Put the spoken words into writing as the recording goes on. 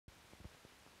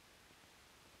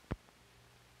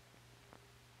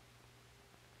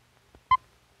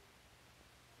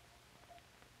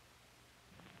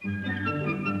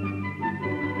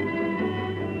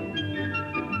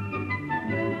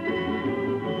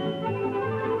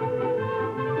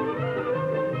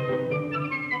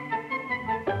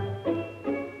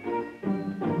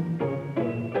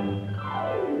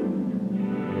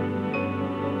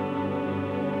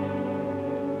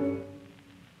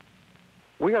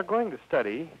We are going to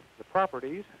study the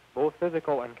properties, both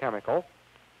physical and chemical,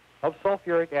 of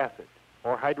sulfuric acid,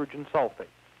 or hydrogen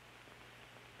sulfate.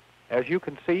 As you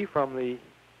can see from the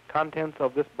contents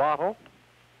of this bottle,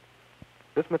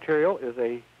 this material is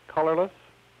a colorless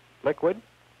liquid.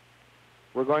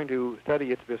 We're going to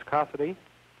study its viscosity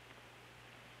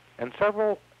and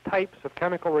several types of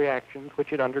chemical reactions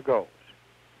which it undergoes.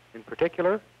 In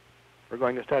particular, we're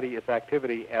going to study its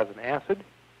activity as an acid,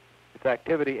 its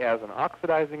activity as an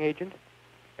oxidizing agent,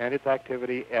 and its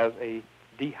activity as a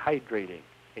dehydrating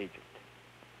agent.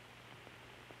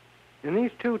 In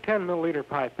these two 10-milliliter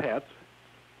pipettes,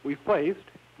 we've placed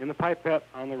in the pipette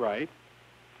on the right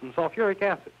some sulfuric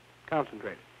acid,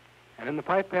 concentrated, and in the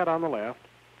pipette on the left,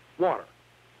 water.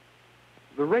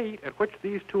 The rate at which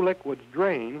these two liquids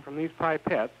drain from these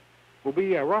pipettes will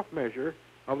be a rough measure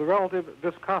of the relative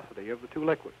viscosity of the two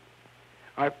liquids.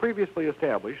 I've previously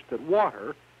established that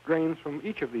water drains from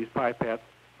each of these pipettes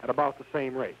at about the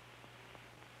same rate.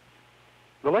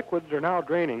 The liquids are now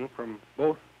draining from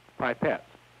both pipettes,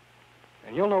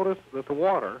 and you'll notice that the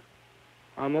water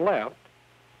on the left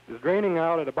is draining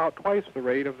out at about twice the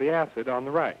rate of the acid on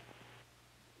the right.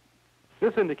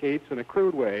 This indicates in a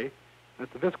crude way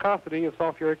that the viscosity of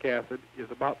sulfuric acid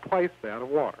is about twice that of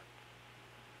water.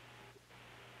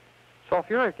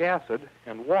 Sulfuric acid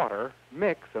and water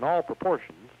mix in all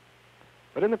proportions,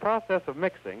 but in the process of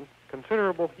mixing,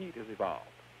 considerable heat is evolved.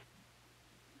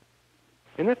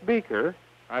 In this beaker,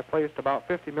 I've placed about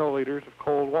 50 milliliters of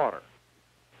cold water,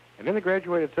 and in the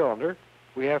graduated cylinder,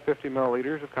 we have 50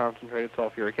 milliliters of concentrated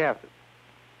sulfuric acid.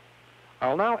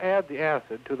 I'll now add the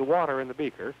acid to the water in the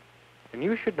beaker, and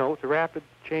you should note the rapid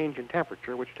change in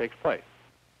temperature which takes place.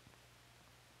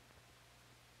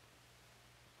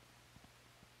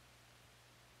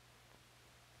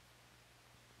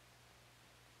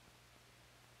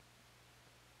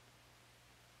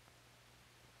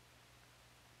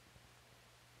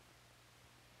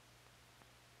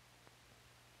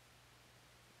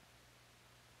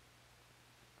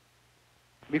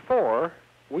 Before,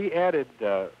 we added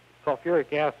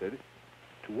sulfuric acid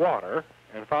to water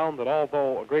and found that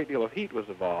although a great deal of heat was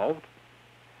evolved,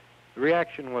 the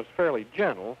reaction was fairly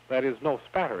gentle, that is, no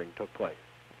spattering took place.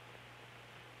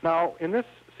 Now, in this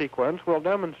sequence, we'll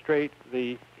demonstrate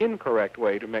the incorrect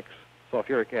way to mix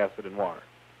sulfuric acid and water.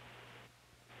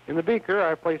 In the beaker,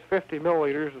 I placed 50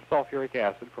 milliliters of sulfuric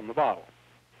acid from the bottle,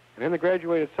 and in the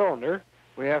graduated cylinder,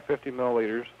 we have 50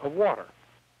 milliliters of water.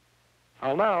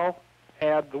 I'll now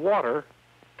add the water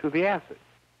to the acid,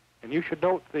 and you should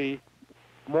note the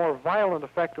more violent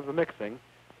effect of the mixing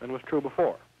than was true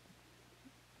before.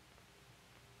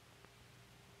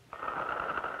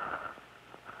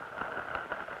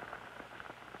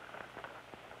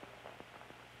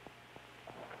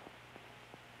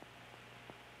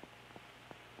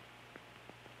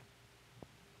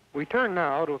 We turn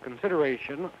now to a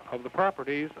consideration of the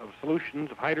properties of solutions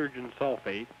of hydrogen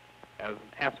sulfate as an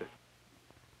acid.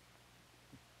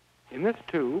 In this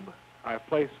tube, I've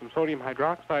placed some sodium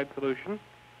hydroxide solution,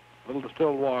 a little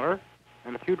distilled water,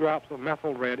 and a few drops of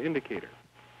methyl red indicator.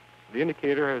 The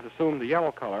indicator has assumed the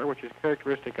yellow color, which is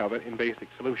characteristic of it in basic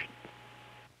solutions.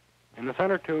 In the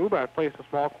center tube, I've placed a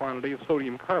small quantity of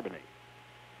sodium carbonate,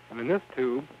 and in this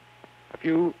tube, a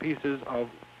few pieces of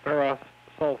ferrous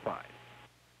sulfide.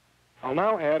 I'll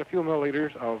now add a few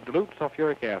milliliters of dilute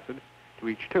sulfuric acid to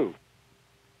each tube.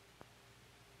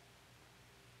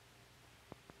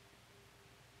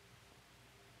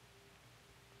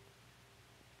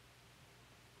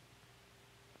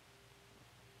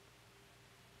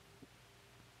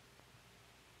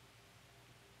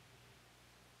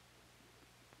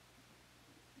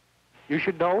 You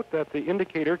should note that the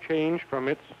indicator changed from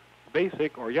its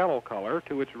basic or yellow color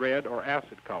to its red or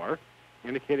acid color,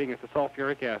 indicating that the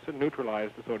sulfuric acid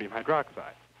neutralized the sodium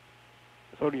hydroxide.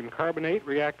 The sodium carbonate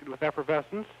reacted with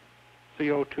effervescence,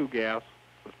 CO2 gas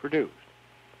was produced.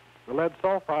 The lead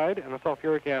sulfide and the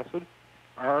sulfuric acid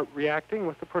are reacting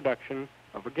with the production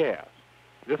of a gas.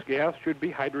 This gas should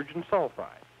be hydrogen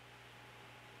sulfide.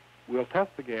 We'll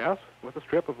test the gas with a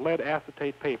strip of lead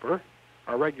acetate paper,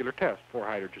 our regular test for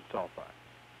hydrogen sulfide.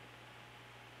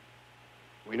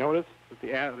 We notice that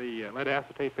the lead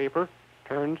acetate paper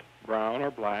turns brown or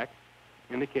black,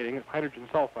 indicating that hydrogen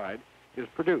sulfide is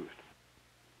produced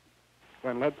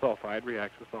when lead sulfide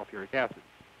reacts with sulfuric acid.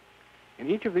 In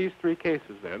each of these three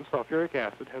cases, then, sulfuric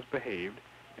acid has behaved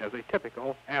as a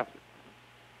typical acid.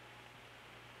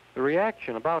 The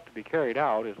reaction about to be carried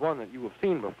out is one that you have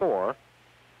seen before,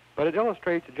 but it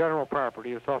illustrates a general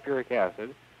property of sulfuric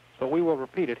acid, so we will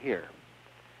repeat it here.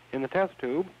 In the test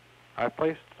tube, I've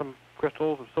placed some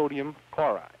crystals of sodium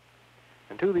chloride,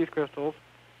 and to these crystals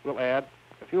we'll add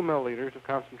a few milliliters of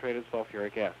concentrated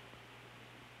sulfuric acid.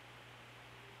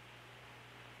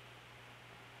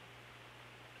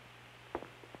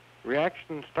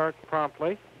 Reactions start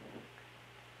promptly,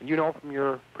 and you know from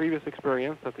your previous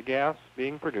experience that the gas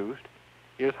being produced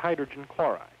is hydrogen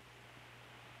chloride.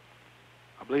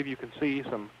 I believe you can see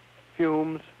some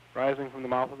fumes rising from the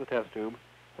mouth of the test tube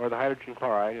where the hydrogen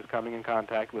chloride is coming in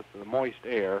contact with the moist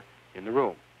air in the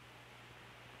room.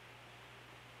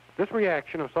 This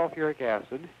reaction of sulfuric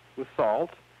acid with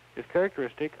salts is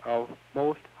characteristic of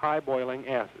most high-boiling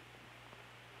acids.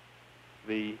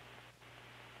 The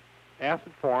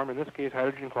acid form, in this case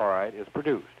hydrogen chloride, is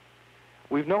produced.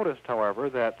 We've noticed, however,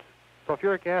 that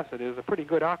sulfuric acid is a pretty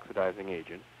good oxidizing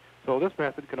agent, so this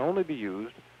method can only be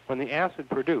used when the acid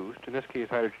produced, in this case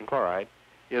hydrogen chloride,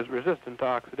 is resistant to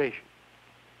oxidation.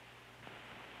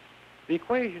 The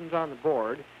equations on the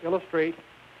board illustrate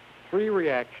three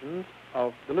reactions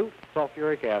of dilute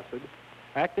sulfuric acid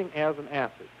acting as an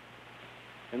acid.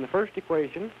 In the first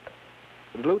equation,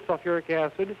 the dilute sulfuric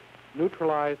acid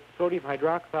neutralized sodium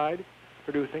hydroxide,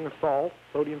 producing a salt,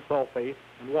 sodium sulfate,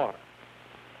 and water.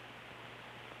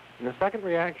 In the second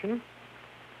reaction,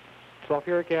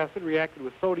 sulfuric acid reacted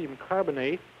with sodium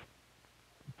carbonate,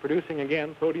 producing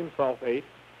again sodium sulfate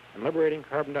and liberating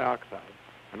carbon dioxide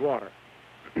and water.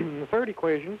 In the third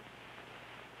equation,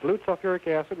 dilute sulfuric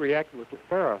acid reacted with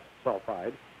ferrous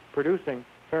sulfide, producing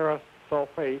ferrous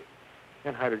sulfate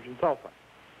and hydrogen sulfide.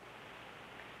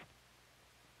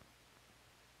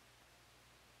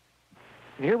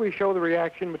 And here we show the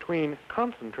reaction between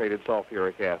concentrated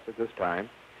sulfuric acid this time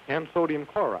and sodium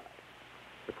chloride,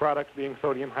 the products being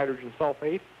sodium hydrogen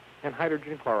sulfate and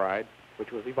hydrogen chloride,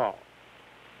 which was evolved.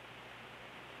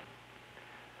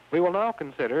 We will now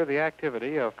consider the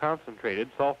activity of concentrated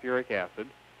sulfuric acid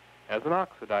as an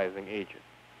oxidizing agent.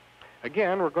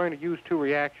 Again, we're going to use two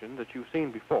reactions that you've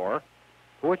seen before,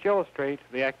 which illustrate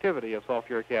the activity of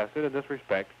sulfuric acid in this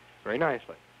respect very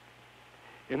nicely.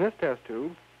 In this test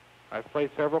tube, I've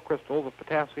placed several crystals of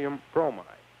potassium bromide,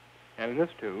 and in this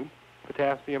tube,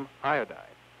 potassium iodide.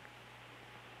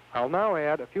 I'll now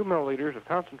add a few milliliters of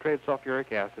concentrated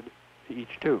sulfuric acid to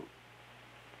each tube.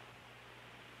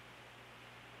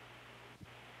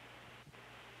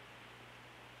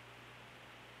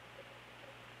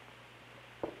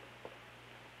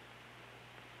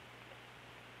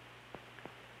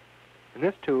 In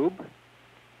this tube,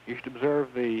 you should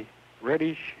observe the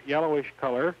reddish-yellowish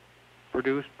color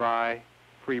produced by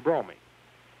free bromine.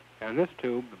 And in this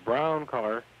tube, the brown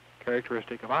color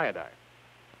characteristic of iodine.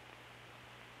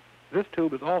 This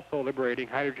tube is also liberating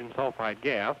hydrogen sulfide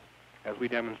gas, as we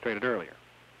demonstrated earlier.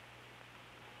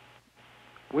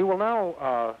 We will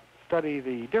now study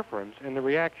the difference in the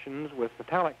reactions with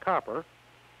metallic copper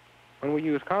when we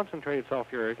use concentrated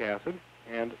sulfuric acid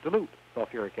and dilute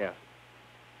sulfuric acid.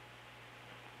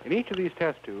 In each of these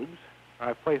test tubes,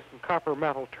 I've placed some copper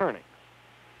metal turnings.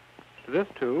 To this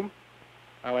tube,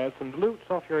 I'll add some dilute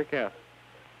sulfuric acid.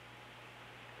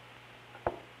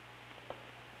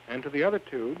 And to the other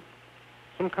tube,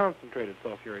 some concentrated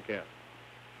sulfuric acid.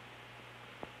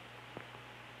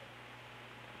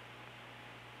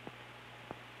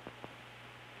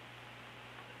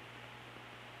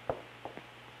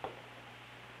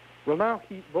 We'll now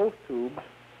heat both tubes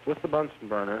with the Bunsen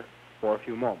burner for a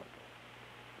few moments.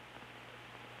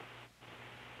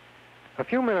 A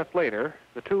few minutes later,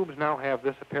 the tubes now have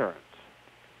this appearance.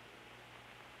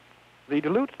 The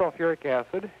dilute sulfuric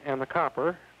acid and the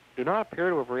copper do not appear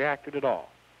to have reacted at all.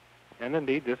 And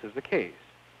indeed, this is the case.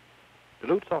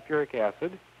 Dilute sulfuric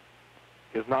acid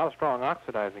is not a strong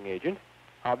oxidizing agent,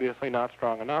 obviously not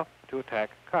strong enough to attack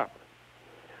copper.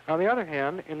 On the other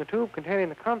hand, in the tube containing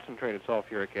the concentrated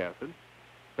sulfuric acid,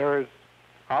 there is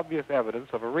obvious evidence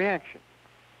of a reaction.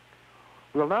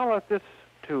 We'll now let this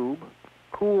tube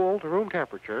cool to room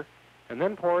temperature and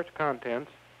then pour its contents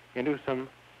into some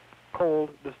cold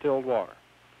distilled water.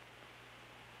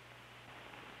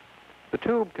 The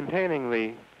tube containing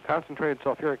the concentrated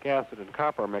sulfuric acid and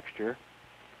copper mixture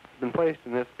has been placed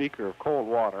in this beaker of cold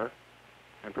water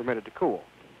and permitted to cool.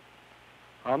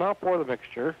 I'll now pour the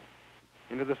mixture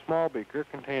into the small beaker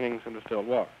containing some distilled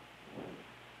water.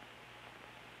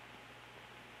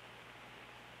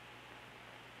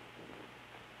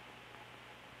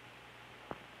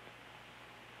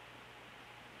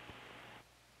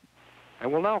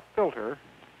 And we'll now filter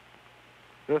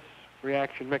this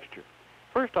reaction mixture.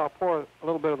 First, I'll pour a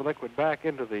little bit of the liquid back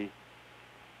into the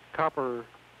copper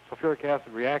sulfuric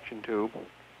acid reaction tube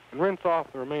and rinse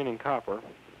off the remaining copper.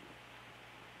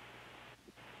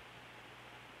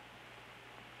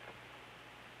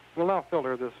 We'll now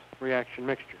filter this reaction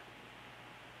mixture.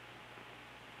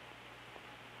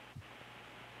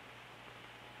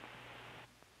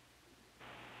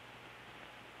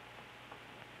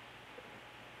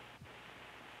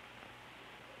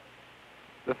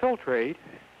 The filtrate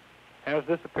has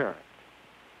this appearance.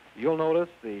 You'll notice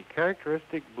the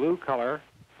characteristic blue color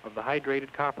of the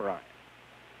hydrated copper ion.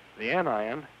 The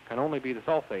anion can only be the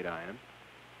sulfate ion,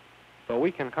 so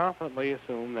we can confidently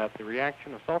assume that the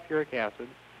reaction of sulfuric acid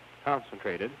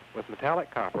concentrated with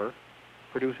metallic copper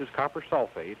produces copper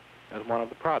sulfate as one of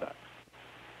the products.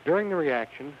 During the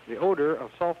reaction, the odor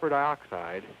of sulfur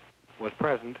dioxide was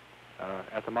present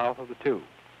at the mouth of the tube.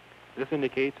 This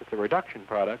indicates that the reduction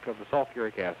product of the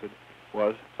sulfuric acid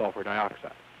was sulfur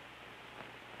dioxide.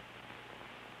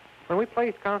 When we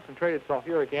place concentrated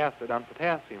sulfuric acid on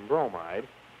potassium bromide,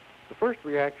 the first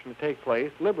reaction to take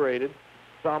place liberated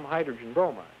some hydrogen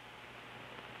bromide.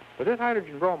 But this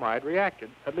hydrogen bromide reacted,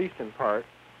 at least in part,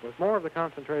 with more of the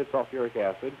concentrated sulfuric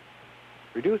acid,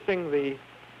 reducing the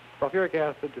sulfuric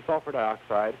acid to sulfur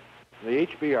dioxide, and the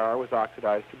HBr was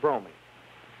oxidized to bromine.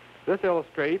 This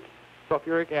illustrates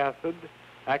sulfuric acid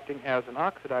acting as an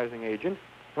oxidizing agent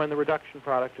when the reduction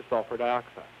product is sulfur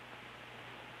dioxide.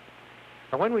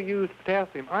 Now, when we used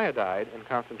potassium iodide in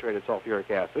concentrated sulfuric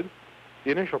acid,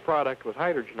 the initial product was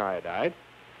hydrogen iodide,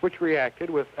 which reacted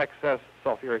with excess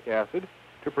sulfuric acid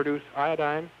to produce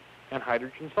iodine and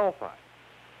hydrogen sulfide.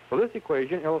 So this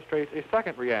equation illustrates a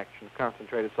second reaction of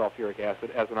concentrated sulfuric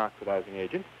acid as an oxidizing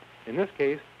agent. In this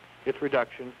case, its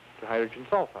reduction to hydrogen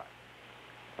sulfide.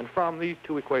 And from these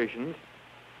two equations,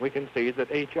 we can see that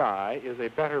HI is a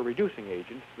better reducing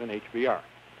agent than HBr.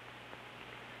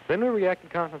 Then we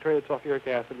reacted concentrated sulfuric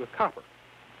acid with copper,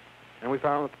 and we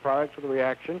found that the products of the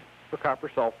reaction were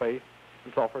copper sulfate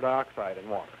and sulfur dioxide in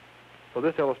water. So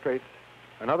this illustrates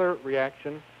another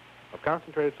reaction of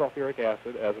concentrated sulfuric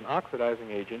acid as an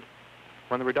oxidizing agent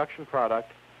when the reduction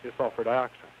product is sulfur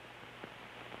dioxide.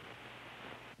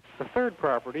 The third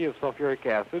property of sulfuric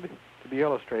acid to be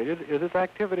illustrated is its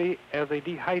activity as a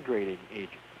dehydrating agent.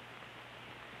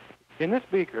 In this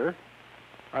beaker,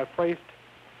 I've placed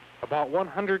about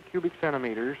 100 cubic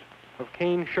centimeters of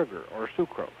cane sugar, or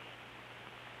sucrose.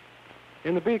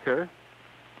 In the beaker,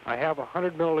 I have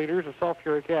 100 milliliters of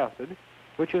sulfuric acid,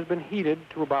 which has been heated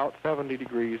to about 70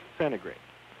 degrees centigrade.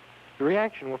 The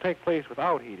reaction will take place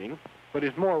without heating, but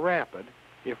is more rapid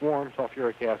if warm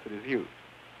sulfuric acid is used.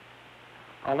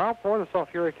 I'll now pour the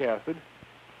sulfuric acid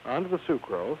onto the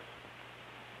sucrose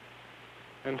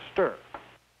and stir.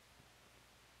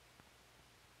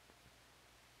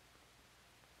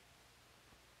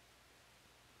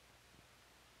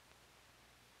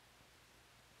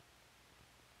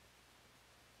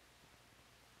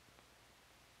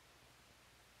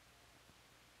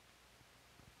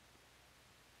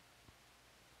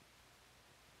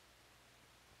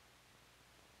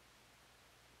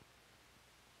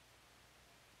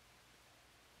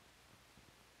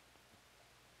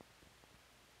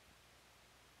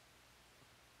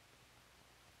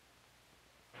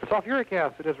 Sulfuric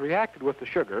acid has reacted with the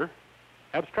sugar,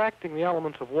 abstracting the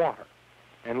elements of water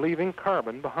and leaving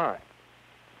carbon behind.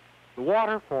 The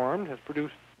water formed has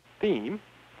produced steam,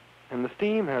 and the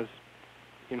steam has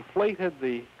inflated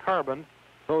the carbon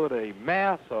so that a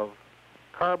mass of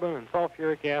carbon and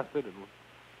sulfuric acid,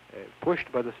 pushed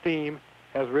by the steam,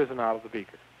 has risen out of the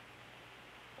beaker.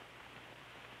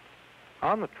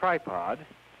 On the tripod,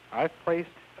 I've placed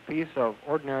a piece of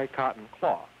ordinary cotton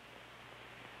cloth.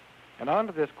 And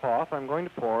onto this cloth, I'm going to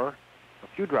pour a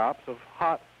few drops of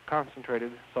hot,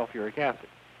 concentrated sulfuric acid.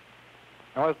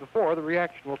 Now, as before, the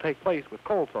reaction will take place with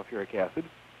cold sulfuric acid,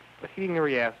 but heating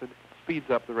the acid speeds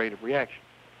up the rate of reaction.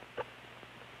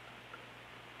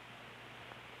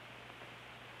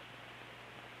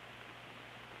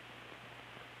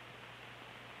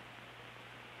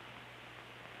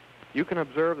 You can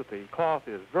observe that the cloth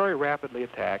is very rapidly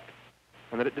attacked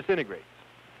and that it disintegrates.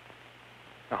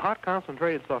 Now, hot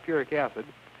concentrated sulfuric acid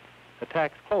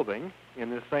attacks clothing in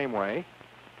this same way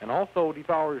and also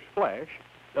devours flesh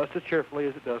just as cheerfully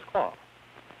as it does cloth.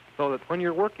 So that when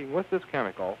you're working with this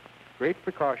chemical, great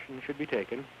precaution should be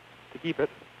taken to keep it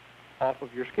off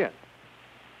of your skin.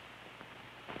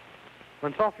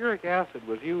 When sulfuric acid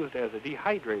was used as a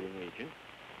dehydrating agent,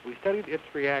 we studied its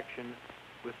reaction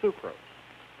with sucrose,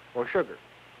 or sugar,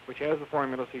 which has the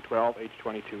formula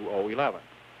C12H22O11.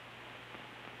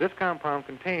 This compound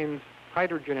contains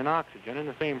hydrogen and oxygen in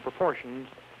the same proportions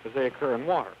as they occur in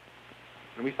water.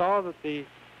 And we saw that the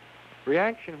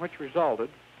reaction which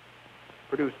resulted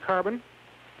produced carbon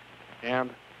and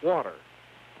water,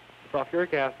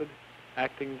 sulfuric acid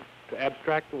acting to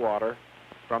abstract the water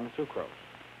from the sucrose.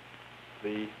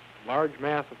 The large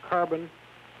mass of carbon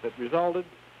that resulted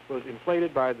was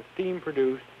inflated by the steam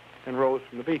produced and rose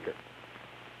from the beaker.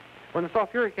 When the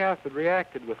sulfuric acid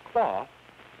reacted with cloth,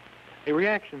 a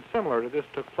reaction similar to this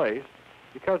took place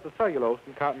because the cellulose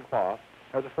in cotton cloth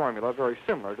has a formula very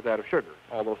similar to that of sugar,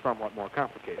 although somewhat more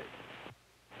complicated.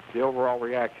 The overall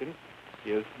reaction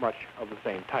is much of the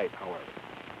same type, however.